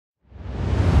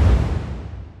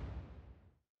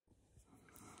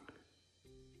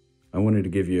wanted to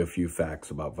give you a few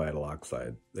facts about Vital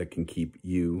Oxide that can keep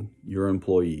you, your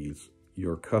employees,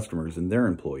 your customers, and their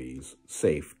employees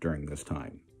safe during this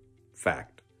time.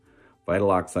 Fact: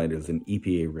 Vital Oxide is an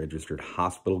EPA Registered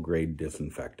Hospital Grade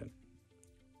Disinfectant.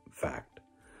 Fact: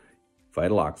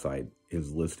 Vital Oxide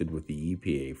is listed with the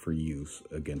EPA for use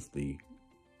against the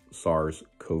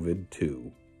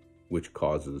SARS-CoV-2, which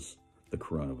causes the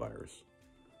coronavirus.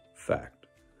 Fact: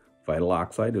 Vital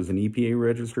Oxide is an EPA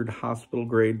Registered Hospital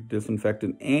Grade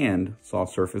Disinfectant and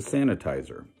soft surface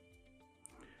sanitizer.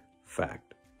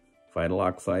 Fact: Vital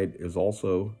Oxide is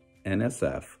also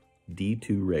NSF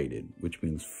D2 rated, which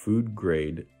means food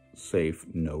grade, safe,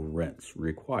 no rinse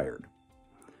required.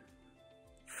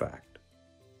 Fact: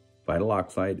 Vital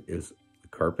Oxide is the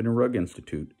Carpet and Rug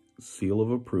Institute seal of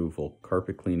approval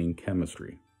carpet cleaning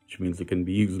chemistry, which means it can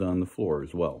be used on the floor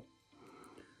as well.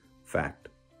 Fact: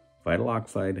 Vital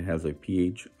Oxide has a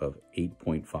pH of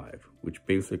 8.5, which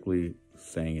basically is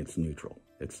saying it's neutral.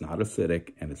 It's not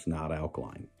acidic and it's not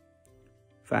alkaline.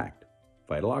 Fact: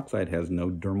 Vital Oxide has no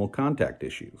dermal contact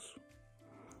issues.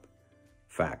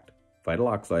 Fact: Vital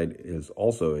Oxide is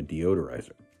also a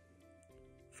deodorizer.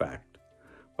 Fact: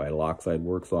 Vital Oxide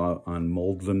works on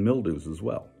molds and mildews as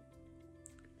well.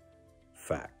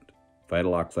 Fact: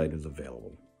 Vital Oxide is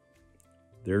available.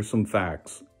 There's some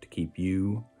facts to keep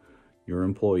you, your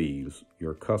employees,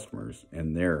 your customers,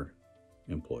 and their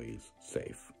employees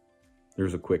safe.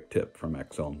 There's a quick tip from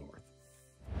XL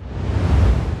North.